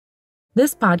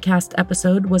This podcast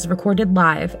episode was recorded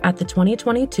live at the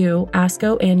 2022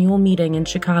 ASCO annual meeting in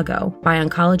Chicago by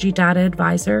Oncology Data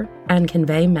Advisor and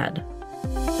Convey Med.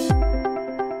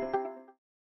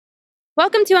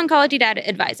 Welcome to Oncology Data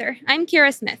Advisor. I'm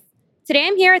Kira Smith. Today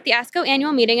I'm here at the ASCO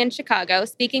annual meeting in Chicago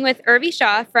speaking with Urvi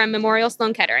Shah from Memorial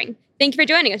Sloan Kettering. Thank you for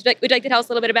joining us. Would you like to tell us a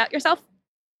little bit about yourself?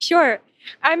 Sure.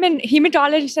 I'm a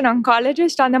hematologist and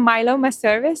oncologist on the myeloma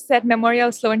service at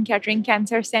Memorial Sloan Kettering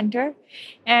Cancer Center.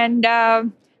 And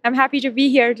I'm happy to be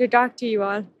here to talk to you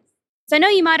all. So I know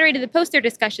you moderated the poster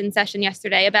discussion session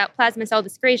yesterday about plasma cell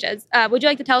dyscrasias. Would you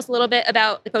like to tell us a little bit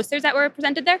about the posters that were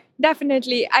presented there?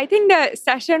 Definitely. I think the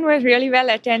session was really well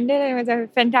attended. It was a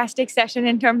fantastic session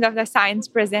in terms of the science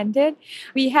presented.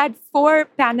 We had 4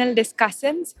 panel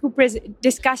discussants who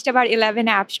discussed about 11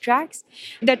 abstracts.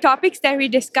 The topics that we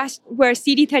discussed were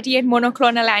CD38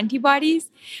 monoclonal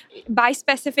antibodies,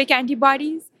 bispecific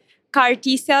antibodies, CAR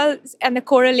T cells, and the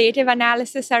correlative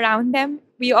analysis around them.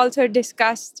 We also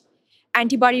discussed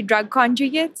antibody drug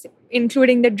conjugates,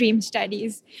 including the DREAM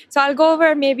studies. So I'll go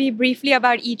over maybe briefly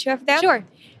about each of them. Sure.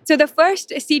 So the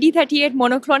first CD38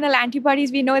 monoclonal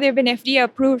antibodies, we know they've been FDA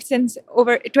approved since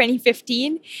over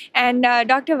 2015. And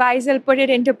Dr. Weisel put it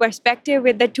into perspective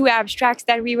with the 2 abstracts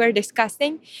that we were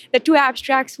discussing. The 2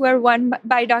 abstracts were one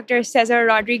by Dr. Cesar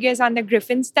Rodriguez on the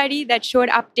Griffin study that showed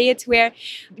updates where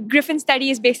Griffin study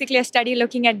is basically a study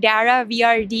looking at DARA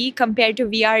VRD compared to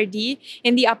VRD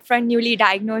in the upfront newly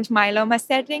diagnosed myeloma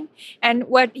setting. And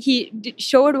what he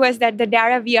showed was that the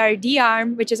DARA VRD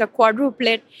arm, which is a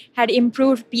quadruplet, had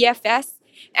improved PFS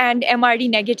and MRD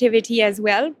negativity as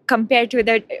well compared to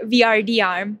the VRD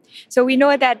arm. So we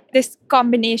know that this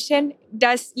combination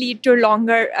does lead to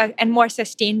longer and more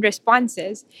sustained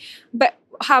responses. But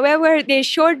however, they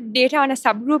showed data on a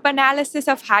subgroup analysis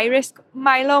of high-risk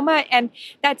myeloma, and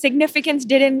that significance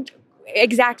didn't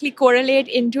exactly correlate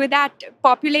into that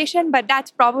population, but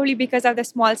that's probably because of the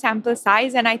small sample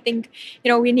size. And I think,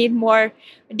 we need more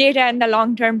data in the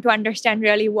long term to understand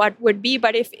really what would be.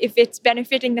 But if it's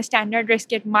benefiting the standard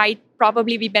risk, it might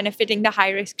probably be benefiting the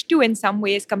high risk too in some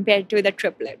ways compared to the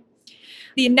triplet.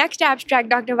 The next abstract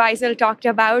Dr. Weisel talked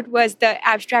about was the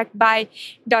abstract by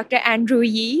Dr. Andrew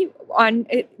Yee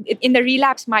in the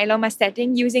relapsed myeloma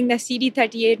setting using the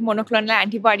CD38 monoclonal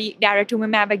antibody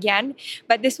daratumumab again.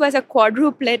 But this was a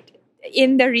quadruplet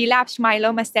in the relapsed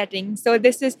myeloma setting. So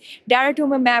this is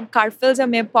daratumumab,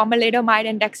 carfilzomib, pomalidomide,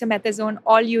 and dexamethasone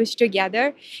all used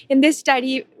together. In this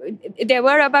study, there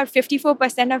were about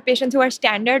 54% of patients who were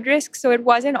standard risk, so it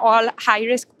wasn't all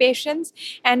high-risk patients.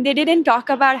 And they didn't talk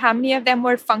about how many of them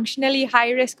were functionally high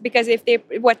risk because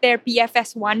what their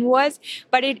PFS1 was.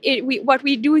 But what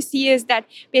we do see is that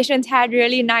patients had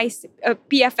really nice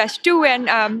PFS2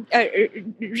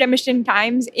 and remission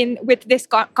times with this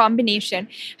combination.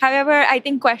 However, I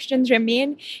think questions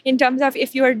remain in terms of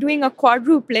if you're doing a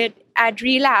quadruplet at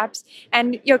relapse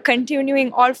and you're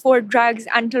continuing all 4 drugs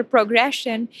until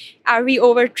progression, are we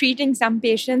over-treating some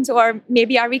patients or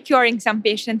maybe are we curing some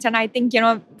patients? And I think,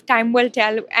 time will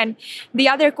tell. And the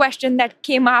other question that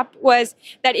came up was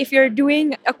that if you're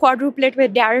doing a quadruplet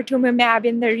with daratumumab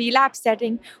in the relapse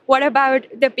setting, what about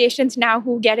the patients now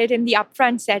who get it in the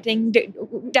upfront setting?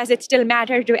 Does it still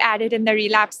matter to add it in the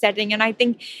relapse setting? And I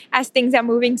think as things are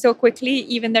moving so quickly,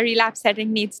 even the relapse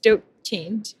setting needs to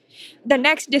change. The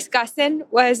next discussant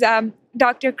was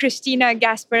Dr. Cristina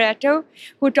Gasparetto,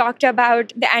 who talked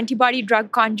about the antibody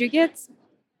drug conjugates,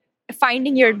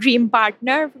 finding your dream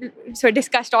partner. So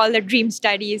discussed all the DREAM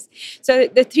studies. So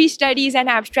the 3 studies and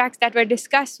abstracts that were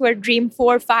discussed were DREAM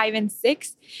 4, 5, and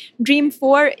 6. DREAM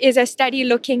 4 is a study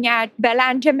looking at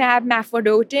belantamab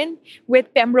mafodotin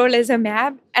with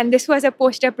pembrolizumab. And this was a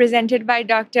poster presented by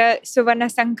Dr.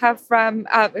 Suvanasanka from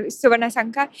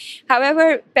Suvanasanka.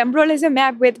 However,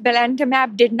 pembrolizumab with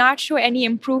belantamab did not show any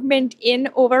improvement in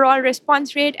overall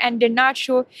response rate and did not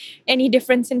show any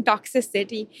difference in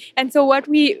toxicity. And so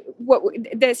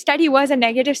the study was a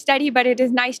negative study, but it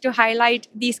is nice to highlight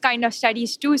these kind of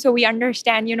studies too, so we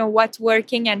understand, what's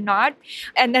working and not.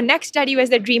 And the next study was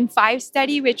the DREAM 5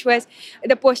 study, which was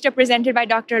the poster presented by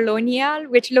Dr. Lonial,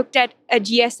 which looked at a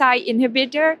GSI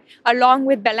inhibitor along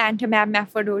with belantamab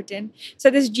mafodotin. So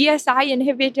this GSI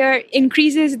inhibitor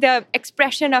increases the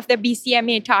expression of the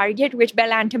BCMA target, which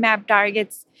belantamab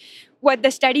targets what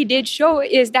the study did show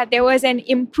is that there was an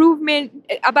improvement,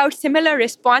 about similar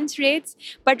response rates,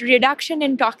 but reduction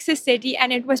in toxicity,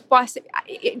 and it was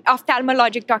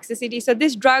ophthalmologic toxicity. So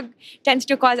this drug tends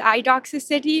to cause eye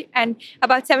toxicity, and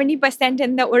about 70%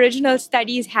 in the original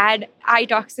studies had eye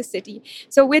toxicity.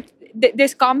 So with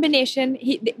this combination,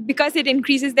 because it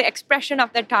increases the expression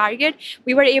of the target,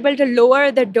 we were able to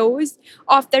lower the dose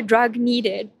of the drug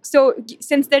needed. So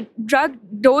since the drug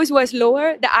dose was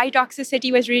lower, the eye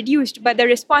toxicity was reduced, but the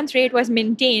response rate was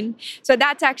maintained. So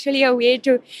that's actually a way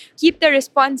to keep the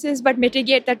responses but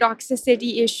mitigate the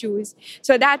toxicity issues.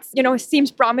 So that's,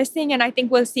 seems promising, and I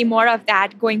think we'll see more of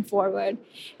that going forward.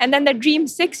 And then the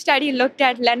DREAM-6 study looked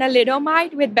at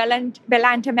lenalidomide with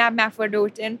belantamab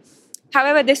mafodotin.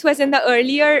 However, this was in the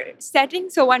earlier setting,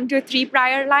 so 1 to 3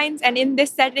 prior lines. And in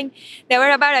this setting, there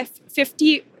were about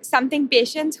 50-something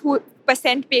patients who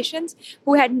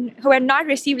had not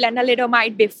received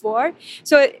lenalidomide before.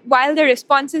 So while the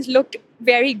responses looked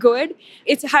very good,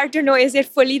 it's hard to know, is it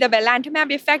fully the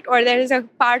belantamab effect, or there is a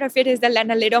part of it is the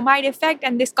lenalidomide effect,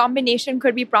 and this combination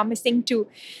could be promising too.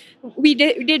 We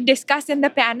did discuss in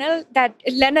the panel that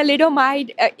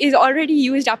lenalidomide is already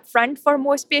used up front for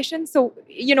most patients. So,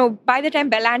 by the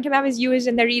time belantamab is used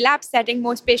in the relapse setting,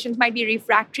 most patients might be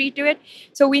refractory to it.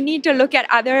 So we need to look at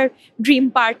other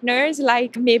DREAM partners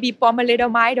like maybe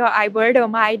pomalidomide or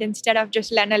iberdomide instead of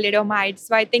just lenalidomide.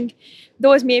 So I think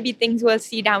those may be things we'll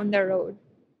see down the road.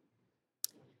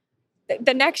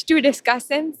 The next two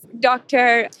discussants,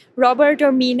 Dr.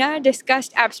 Roberto Mina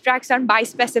discussed abstracts on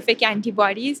bispecific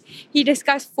antibodies. He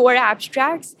discussed 4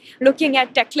 abstracts looking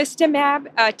at teclistamab,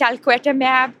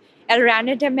 talquetamab,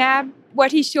 elranatamab.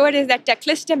 What he showed is that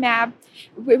teclistamab,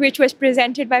 which was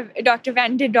presented by Dr.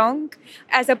 Van de Donk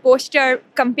as a poster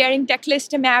comparing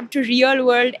teclistamab to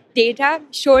real-world data,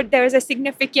 showed there was a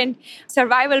significant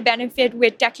survival benefit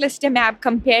with teclistamab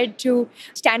compared to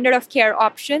standard of care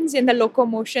options in the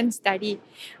locomotion study.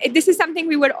 This is something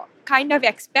we would kind of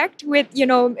expect with,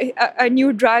 a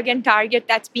new drug and target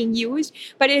that's being used.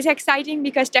 But it's exciting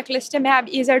because teclistamab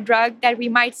is a drug that we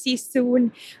might see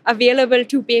soon available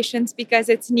to patients because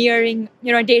it's nearing,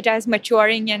 data is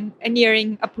maturing and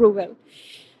nearing approval.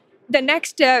 The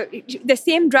next, the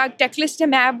same drug,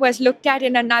 teclistamab, was looked at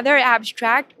in another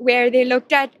abstract where they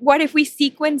looked at what if we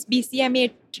sequence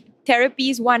BCMA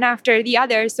therapies one after the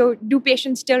other. So do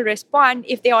patients still respond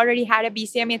if they already had a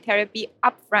BCMA therapy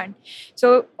upfront?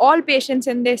 So all patients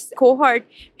in this cohort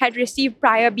had received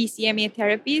prior BCMA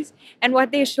therapies. And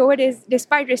what they showed is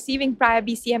despite receiving prior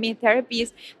BCMA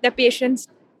therapies, the patients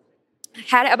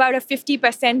had about a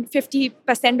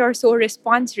 50% or so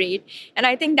response rate. And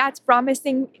I think that's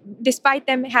promising. Despite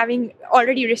them having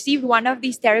already received one of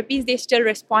these therapies, they still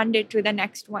responded to the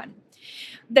next one.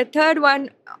 The third one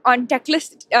on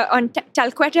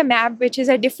talquetamab, which is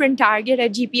a different target, a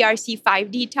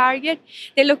GPRC5D target,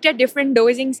 they looked at different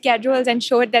dosing schedules and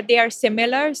showed that they are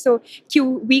similar, so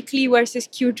Q weekly versus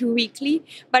Q2 weekly.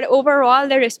 But overall,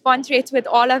 the response rates with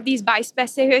all of these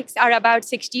bispecifics are about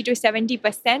 60 to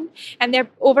 70%, and they're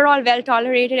overall well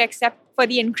tolerated except for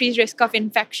the increased risk of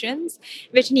infections,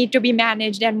 which need to be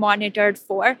managed and monitored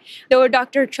for. Though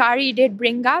Dr. Chari did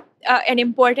bring up an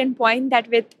important point that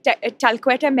with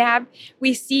talquetamab,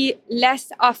 we see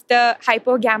less of the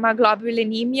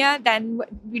hypogammaglobulinemia than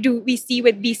we see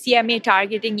with BCMA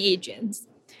targeting agents.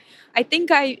 I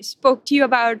think I spoke to you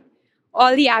about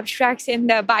all the abstracts in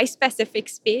the bispecific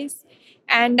space.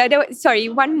 And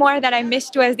one more that I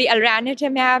missed was the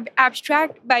elranatamab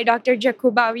abstract by Dr.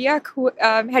 Jakubowiak, who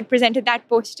had presented that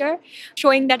poster,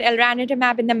 showing that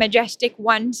elranatamab in the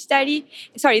Magnetism-1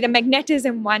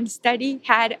 study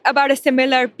had about a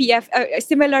similar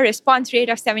response rate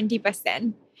of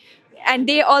 70%. And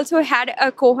they also had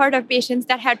a cohort of patients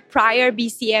that had prior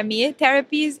BCMA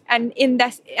therapies, and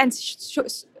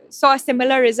saw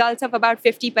similar results of about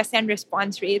 50%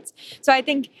 response rates. So I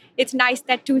think it's nice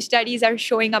that 2 studies are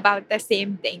showing about the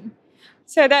same thing.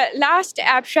 So the last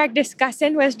abstract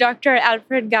discussant was Dr.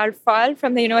 Alfred Garfall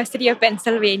from the University of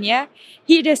Pennsylvania.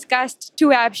 He discussed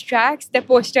 2 abstracts, the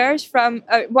posters from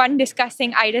one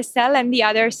discussing ide-cel and the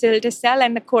other cilta-cel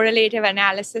and the correlative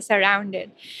analysis around it.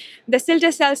 The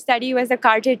cilta-cel study was a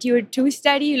CARTITUDE-2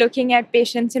 study looking at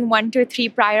patients in 1 to 3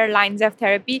 prior lines of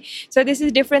therapy. So this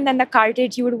is different than the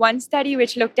CARTITUDE-1 study,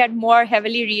 which looked at more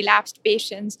heavily relapsed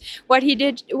patients. What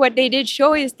they did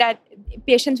show is that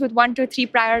patients with 1 to 3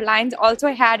 prior lines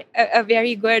also had a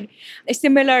very good,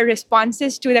 similar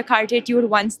responses to the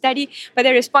CARTITUDE-1 study. But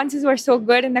the responses were so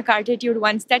good in the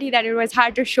CARTITUDE-1 study that it was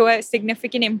hard to show a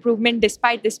significant improvement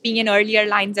despite this being in earlier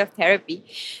lines of therapy.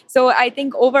 So I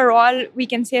think overall, we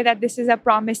can say that this is a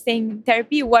promising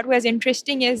therapy. What was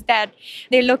interesting is that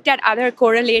they looked at other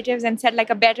correlatives and said like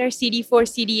a better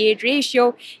CD4-CD8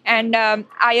 ratio and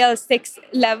IL-6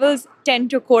 levels tend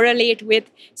to correlate with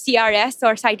CRS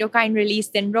or cytokine release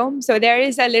syndrome. So there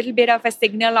is a little bit of a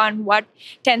signal on what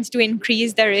tends to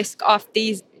increase the risk of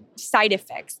these side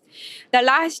effects. The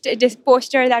last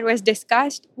poster that was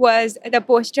discussed was the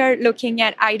poster looking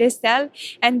at ide-cel,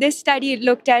 and this study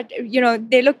looked at,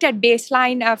 they looked at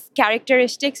baseline of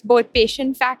characteristics, both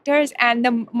patient factors and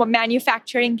the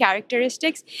manufacturing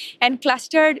characteristics, and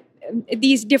clustered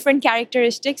these different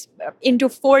characteristics into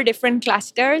 4 different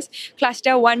clusters.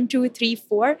 Cluster 1, 2, 3,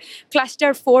 4.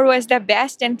 Cluster 4 was the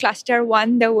best and cluster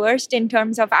 1 the worst in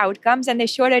terms of outcomes. And they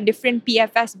showed a different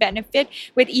PFS benefit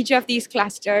with each of these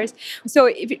clusters.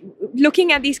 So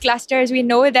looking at these clusters, we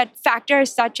know that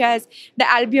factors such as the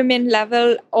albumin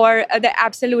level or the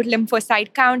absolute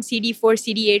lymphocyte count,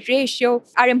 CD4-CD8 ratio,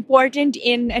 are important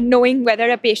in knowing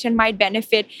whether a patient might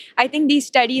benefit. I think these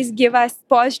studies give us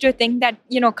pause to think that,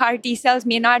 CAR T cells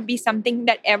may not be something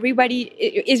that everybody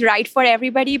is right for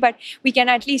everybody, but we can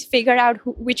at least figure out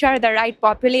which are the right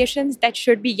populations that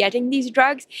should be getting these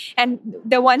drugs and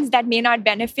the ones that may not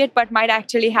benefit but might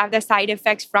actually have the side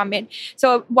effects from it.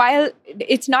 So while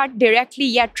it's not directly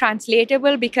yet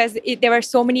translatable because there were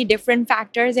so many different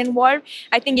factors involved,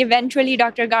 I think eventually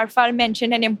Dr. Garfal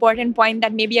mentioned an important point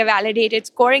that maybe a validated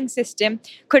scoring system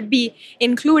could be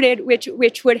included,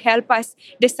 which would help us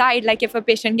decide like if a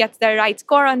patient gets the right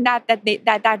score on that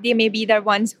they may be the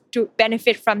ones to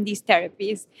benefit from these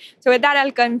therapies. So with that,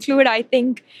 I'll conclude. I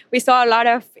think we saw a lot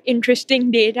of interesting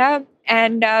data,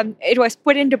 and it was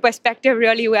put into perspective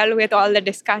really well with all the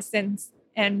discussants,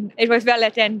 and it was well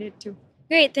attended too.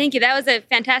 Great, thank you. That was a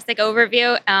fantastic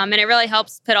overview, and it really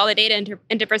helps put all the data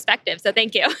into perspective. So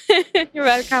thank you. You're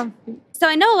welcome. So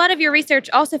I know a lot of your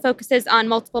research also focuses on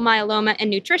multiple myeloma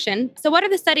and nutrition. So what are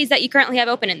the studies that you currently have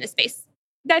open in this space?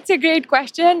 That's a great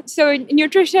question. So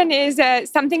nutrition is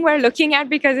something we're looking at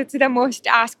because it's the most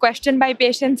asked question by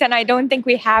patients, and I don't think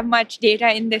we have much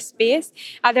data in this space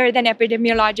other than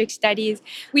epidemiologic studies.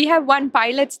 We have one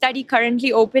pilot study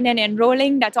currently open and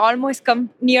enrolling that's almost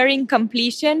nearing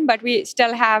completion, but we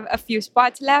still have a few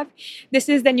spots left. This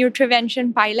is the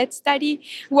Nutrivention pilot study.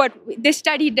 What this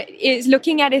study is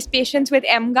looking at is patients with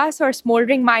MGUS or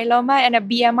smoldering myeloma and a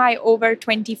BMI over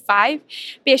 25.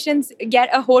 Patients get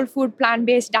a whole food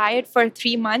plant-based diet for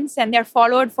 3 months, and they're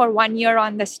followed for 1 year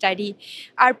on the study.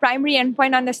 Our primary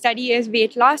endpoint on the study is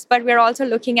weight loss, but we're also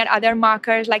looking at other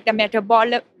markers like the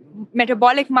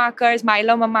metabolic markers,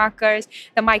 myeloma markers,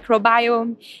 the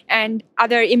microbiome, and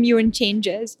other immune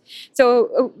changes.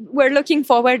 So we're looking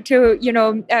forward to,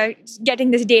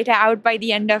 getting this data out by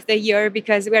the end of the year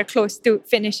because we're close to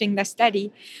finishing the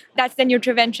study. That's the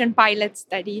Nutrivention pilot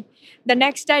study. The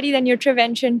next study, the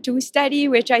Nutrivention 2 study,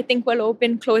 which I think will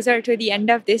open closer to the end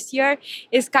of this year,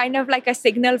 is kind of like a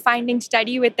signal finding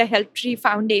study with the HealthTree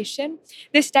Foundation.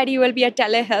 This study will be a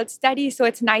telehealth study, so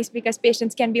it's nice because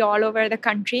patients can be all over the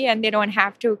country and they don't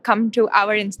have to come to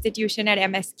our institution at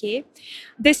MSK.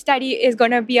 This study is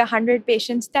going to be a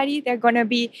 100-patient study. They're going to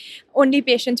be only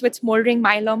patients with smoldering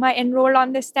myeloma enroll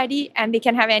on the study, and they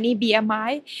can have any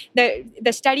BMI.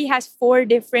 The study has 4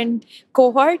 different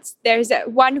cohorts. There's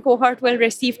one cohort will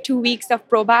receive 2 weeks of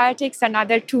probiotics,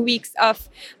 another 2 weeks of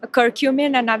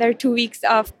curcumin, another 2 weeks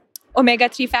of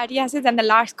omega-3 fatty acids, and the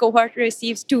last cohort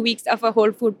receives 2 weeks of a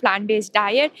whole food plant-based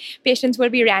diet. Patients will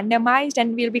be randomized,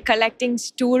 and we'll be collecting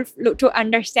stool to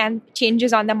understand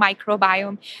changes on the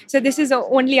microbiome. So this is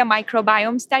only a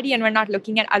microbiome study, and we're not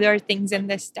looking at other things in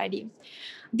this study.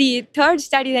 The third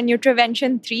study, the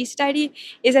Nutrivention 3 study,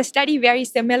 is a study very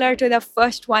similar to the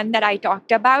first one that I talked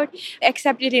about,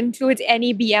 except it includes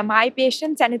any BMI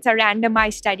patients, and it's a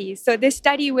randomized study. So this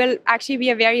study will actually be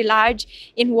a very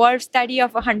large, involved study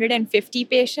of 150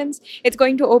 patients. It's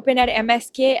going to open at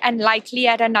MSK and likely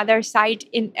at another site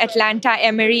in Atlanta,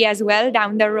 Emory as well,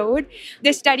 down the road.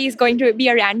 This study is going to be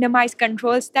a randomized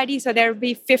control study, so there will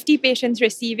be 50 patients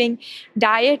receiving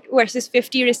diet versus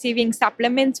 50 receiving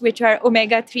supplements, which are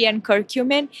omega omega-3 and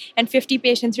curcumin, and 50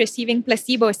 patients receiving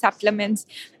placebo supplements.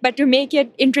 But to make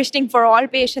it interesting for all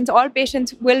patients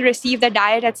will receive the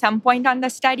diet at some point on the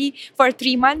study for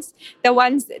 3 months. The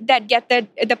ones that get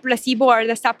the placebo or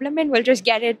the supplement will just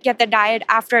get the diet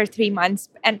after 3 months.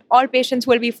 And all patients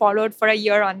will be followed for a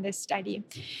year on this study.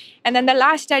 And then the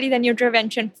last study, the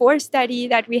Nutrivention 4 study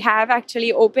that we have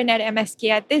actually open at MSK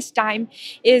at this time,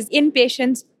 is in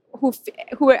patients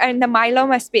who are in the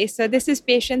myeloma space. So this is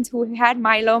patients who had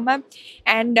myeloma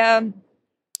and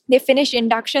they finish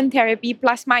induction therapy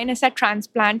plus minus a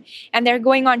transplant, and they're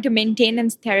going on to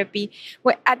maintenance therapy.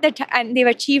 And they've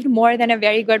achieved more than a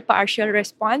very good partial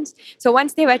response. So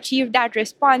once they've achieved that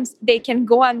response, they can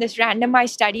go on this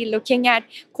randomized study looking at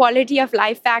quality of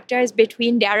life factors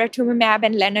between daratumumab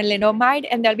and lenalidomide,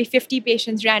 and there'll be 50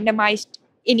 patients randomized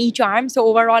in each arm, so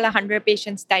overall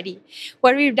 100-patient study.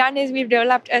 What we've done is we've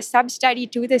developed a sub-study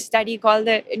to this study called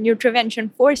the Nutrivention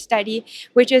 4 study,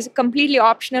 which is completely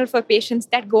optional for patients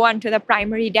that go on to the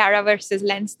primary DARA versus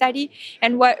LEN study.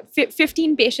 And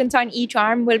 15 patients on each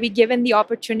arm will be given the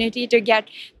opportunity to get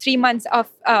 3 months of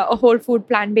a whole food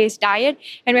plant-based diet.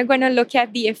 And we're going to look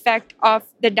at the effect of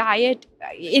the diet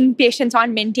in patients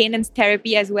on maintenance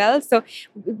therapy as well. So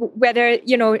whether,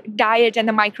 diet and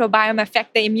the microbiome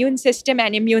affect the immune system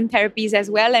and immune therapies as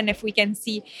well, and if we can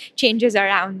see changes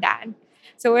around that.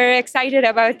 So we're excited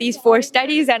about these 4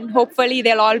 studies, and hopefully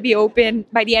they'll all be open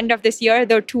by the end of this year,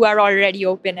 though 2 are already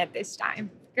open at this time.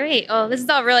 Great. Well, this is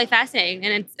all really fascinating,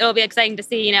 and it'll be exciting to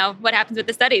see, what happens with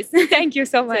the studies. Thank you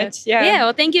so much. Yeah.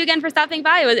 Well, thank you again for stopping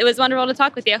by. It was wonderful to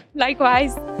talk with you.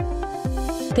 Likewise.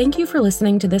 Thank you for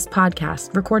listening to this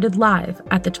podcast recorded live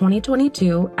at the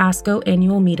 2022 ASCO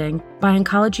Annual Meeting by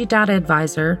Oncology Data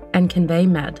Advisor and Convey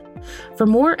Med. For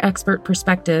more expert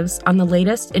perspectives on the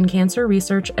latest in cancer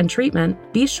research and treatment,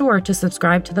 be sure to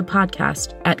subscribe to the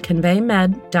podcast at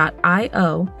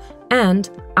conveymed.io and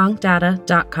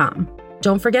oncdata.com.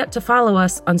 Don't forget to follow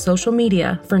us on social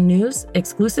media for news,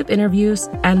 exclusive interviews,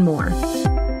 and more.